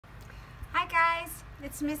guys,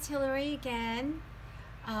 it's Miss Hillary again.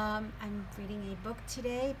 I'm reading a book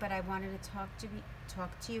today, but I wanted to talk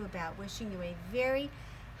to you about wishing you a very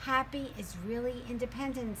happy Israeli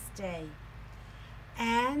Independence Day.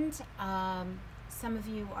 And some of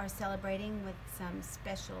you are celebrating with some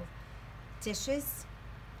special dishes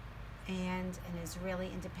and an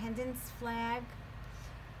Israeli independence flag.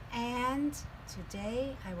 And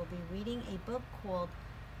today I will be reading a book called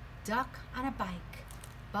Duck on a Bike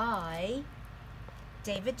by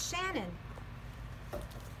David Shannon.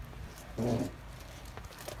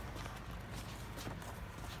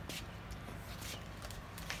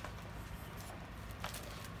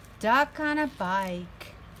 Duck on a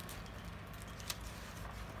Bike.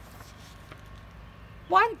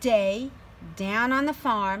 One day, down on the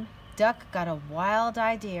farm, Duck got a wild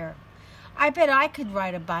idea. I bet I could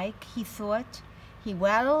ride a bike, he thought. He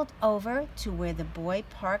waddled over to where the boy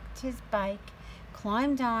parked his bike,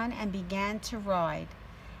 climbed on, and began to ride.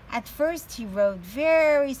 At first he rode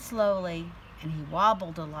very slowly, and he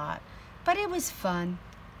wobbled a lot, but it was fun.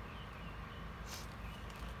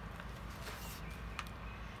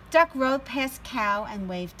 Duck rode past Cow and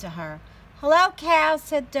waved to her. "Hello, Cow,"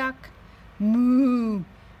 said Duck. "Moo,"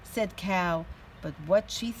 said Cow, but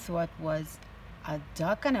what she thought was, "A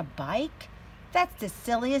duck on a bike? That's the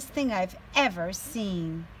silliest thing I've ever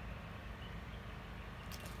seen."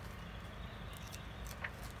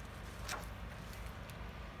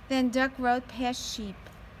 Then Duck rode past Sheep.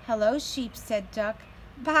 "Hello, Sheep," said Duck.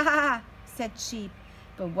 "Bah," said Sheep,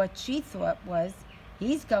 but what she thought was,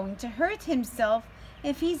 "He's going to hurt himself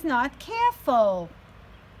if he's not careful."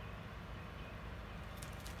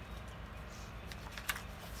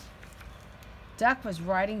 Duck was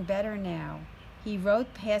riding better now. He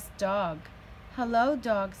rode past Dog. "Hello,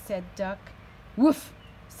 Dog," said Duck. "Woof,"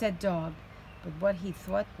 said Dog, but what he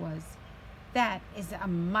thought was, "That is a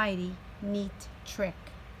mighty neat trick."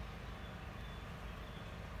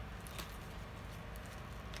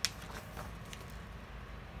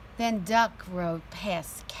 Then Duck rode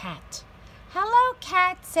past Cat. "Hello,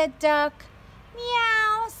 Cat," said Duck.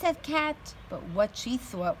 "Meow," said Cat, but what she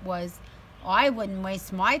thought was, "I wouldn't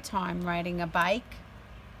waste my time riding a bike."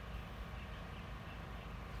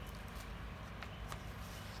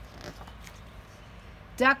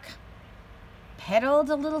 Duck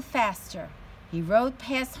pedaled a little faster. He rode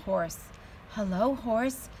past Horse. "Hello,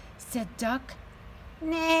 Horse," said Duck.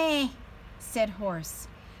 "Nay," said Horse,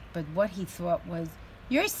 but what he thought was,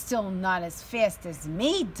 "You're still not as fast as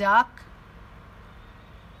me, Duck."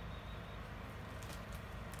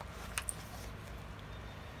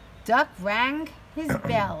 Duck rang his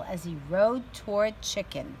bell as he rode toward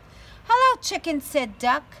Chicken. "Hello, Chicken," said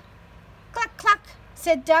Duck. "Cluck, cluck,"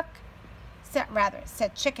 said Duck.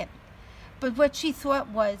 Said Chicken. But what she thought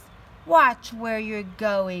was, "Watch where you're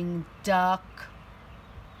going, Duck."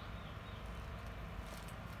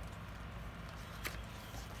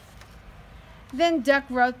 Then Duck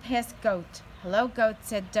rode past Goat. "Hello, Goat,"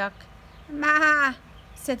 said Duck. "Ma,"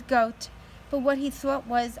 said Goat, but what he thought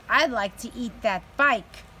was, "I'd like to eat that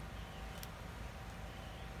bike."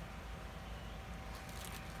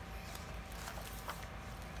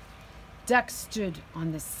 Duck stood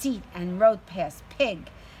on the seat and rode past Pig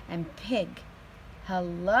and Pig.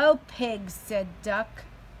 "Hello, Pig," said Duck.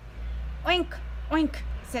 "Oink, oink,"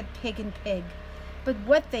 said Pig and Pig, but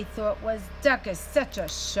what they thought was, "Duck is such a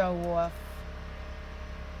show-off."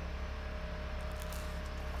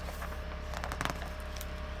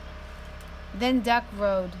 Then Duck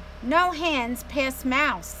rode no hands past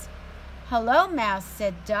Mouse. "Hello, Mouse,"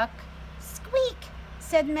 said Duck. "Squeak,"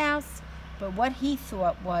 said Mouse, but what he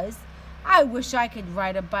thought was, "I wish I could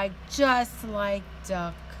ride a bike just like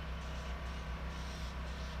Duck."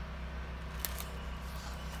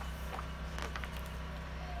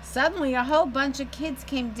 Suddenly, a whole bunch of kids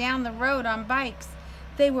came down the road on bikes.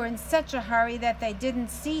 They were in such a hurry that they didn't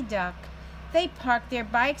see Duck. They parked their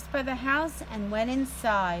bikes by the house and went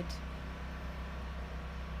inside.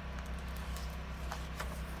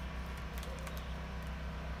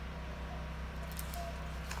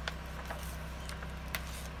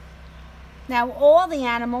 Now all the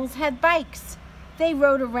animals had bikes. They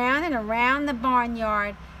rode around and around the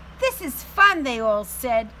barnyard. "This is fun," they all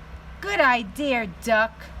said. "Good idea,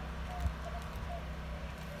 Duck."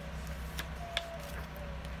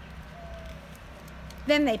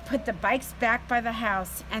 Then they put the bikes back by the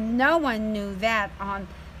house, and no one knew that on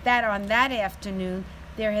that afternoon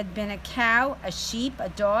there had been a cow, a sheep, a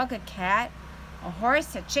dog, a cat, a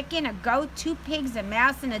horse, a chicken, a goat, 2 pigs, a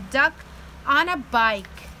mouse, and a duck on a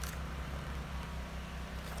bike.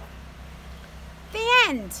 The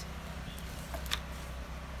end.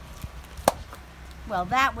 Well,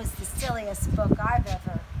 that was the silliest book I've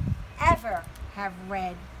ever have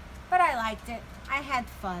read. But I liked it. I had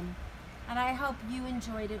fun. And I hope you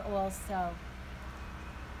enjoyed it also.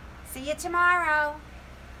 See you tomorrow.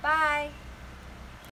 Bye.